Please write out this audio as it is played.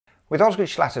With Osgood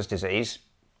Schlatter's disease,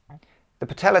 the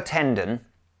patellar tendon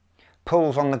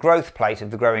pulls on the growth plate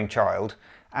of the growing child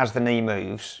as the knee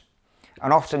moves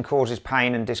and often causes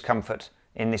pain and discomfort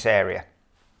in this area.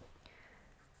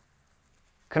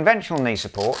 Conventional knee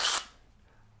supports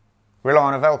rely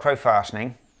on a Velcro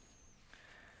fastening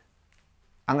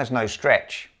and there's no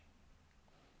stretch.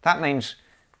 That means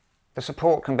the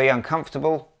support can be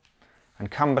uncomfortable and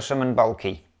cumbersome and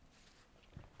bulky.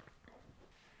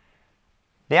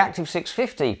 The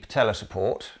Active650 patellar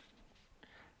support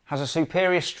has a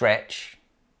superior stretch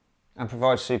and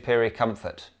provides superior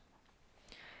comfort.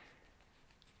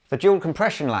 The dual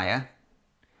compression layer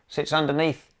sits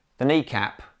underneath the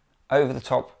kneecap over the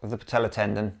top of the patellar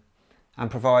tendon and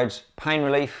provides pain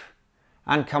relief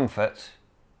and comfort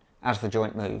as the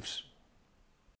joint moves.